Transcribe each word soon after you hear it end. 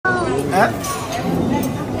Huh?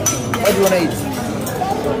 What do you want to eat?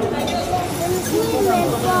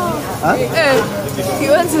 Huh? He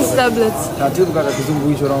wants his tablets. Taratibu kaka, kizungu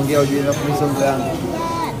hicho unaongea ujue na kumisa mtu yangu.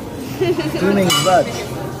 Swimming is bad.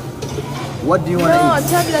 What do you want to eat? No,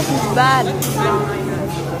 tablet is bad.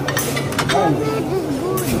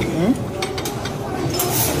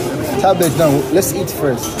 Tablet, no. Let's eat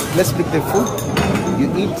first. Let's pick the food.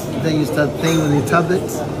 You eat, then you start playing with your tablet.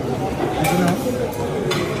 You know.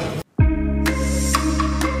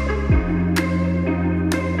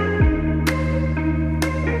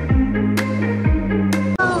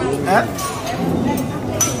 Huh?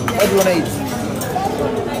 What do you want to eat?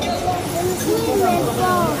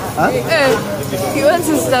 Huh? He wants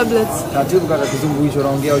his tablets. Taratibu kaka, kizungu hicho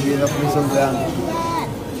unaongea ujue na kumisa mtu yangu.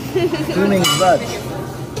 Swimming is bad.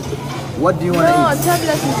 What do you want to eat? No,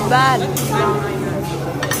 tablet is bad.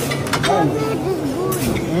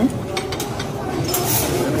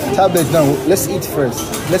 Tablet, no. Let's eat first.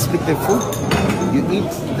 Let's pick the food. You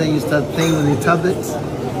eat, then you start playing with your tablet.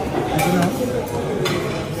 You know.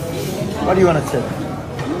 What do you want to tell?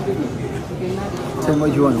 Tell me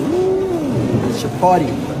what you want. Ooh, chapati.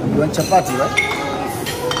 You want chapati, right?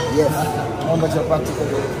 Yeah. How much chapati?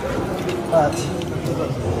 Chapati.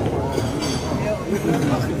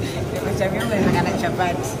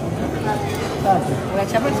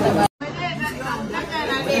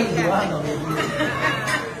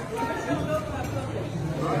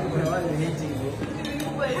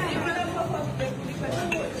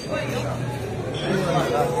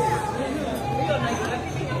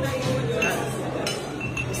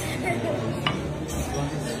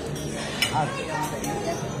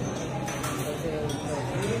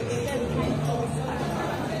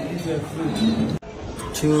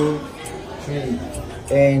 Two, three,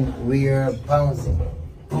 and we are bouncing.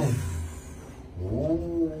 Boom.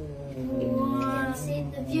 Wow. See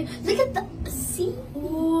the view. Look at the sea.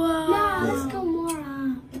 Wow. No, let's go more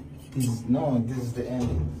up. This is the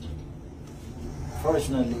ending.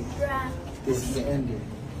 Fortunately, this is the ending.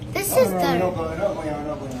 This is the. No.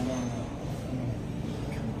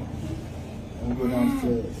 I'm going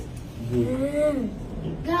downstairs.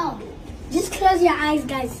 Go. Just close your eyes,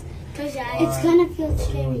 guys. Close your eyes. It's gonna feel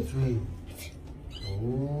scary.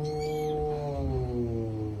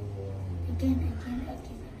 Again.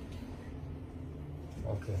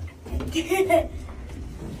 Okay.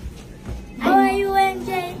 How are you,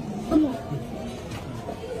 NJ? Come on.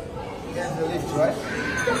 There's the lift, right?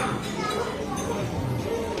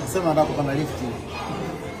 Nasema nataka kupanda lift.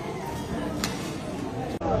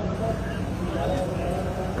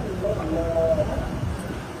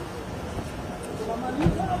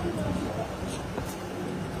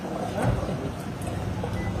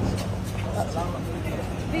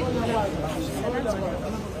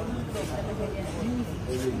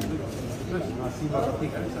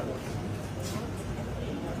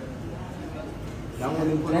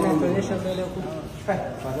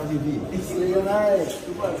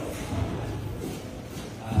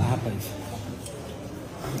 Hapa hivi.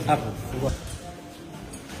 Hapo.